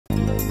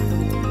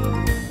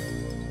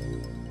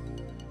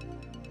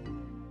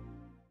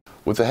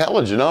With the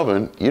halogen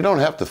oven, you don't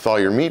have to thaw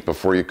your meat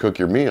before you cook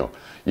your meal.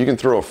 You can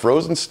throw a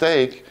frozen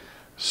steak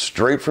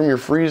straight from your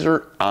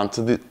freezer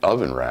onto the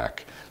oven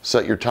rack.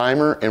 Set your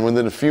timer, and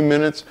within a few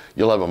minutes,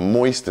 you'll have a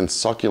moist and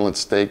succulent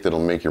steak that'll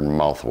make your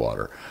mouth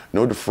water.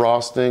 No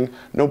defrosting,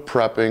 no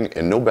prepping,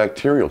 and no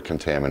bacterial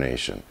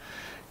contamination.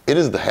 It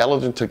is the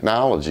halogen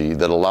technology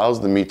that allows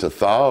the meat to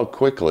thaw out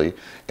quickly,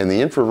 and the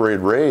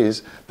infrared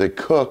rays that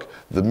cook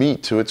the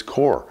meat to its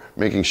core,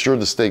 making sure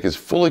the steak is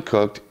fully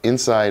cooked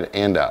inside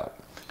and out.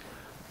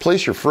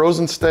 Place your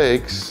frozen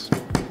steaks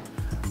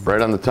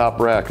right on the top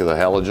rack of the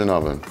halogen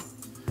oven.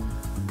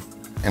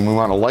 And we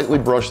want to lightly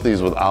brush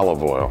these with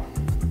olive oil.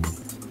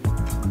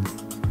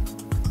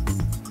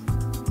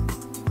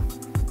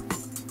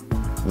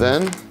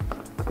 Then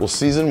we'll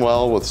season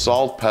well with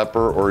salt,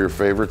 pepper, or your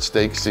favorite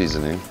steak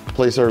seasoning.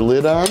 Place our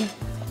lid on.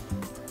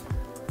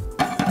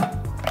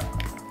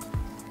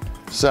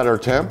 Set our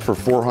temp for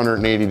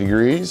 480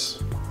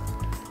 degrees.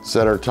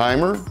 Set our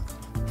timer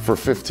for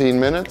 15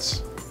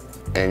 minutes,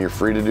 and you're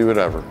free to do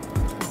whatever.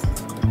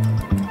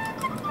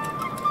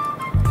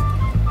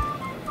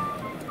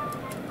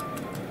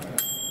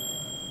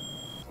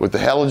 With the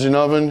halogen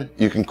oven,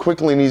 you can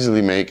quickly and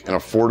easily make an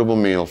affordable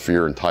meal for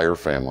your entire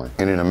family.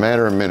 And in a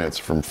matter of minutes,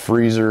 from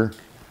freezer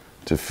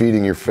to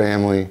feeding your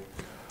family,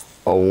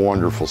 a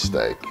wonderful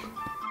steak.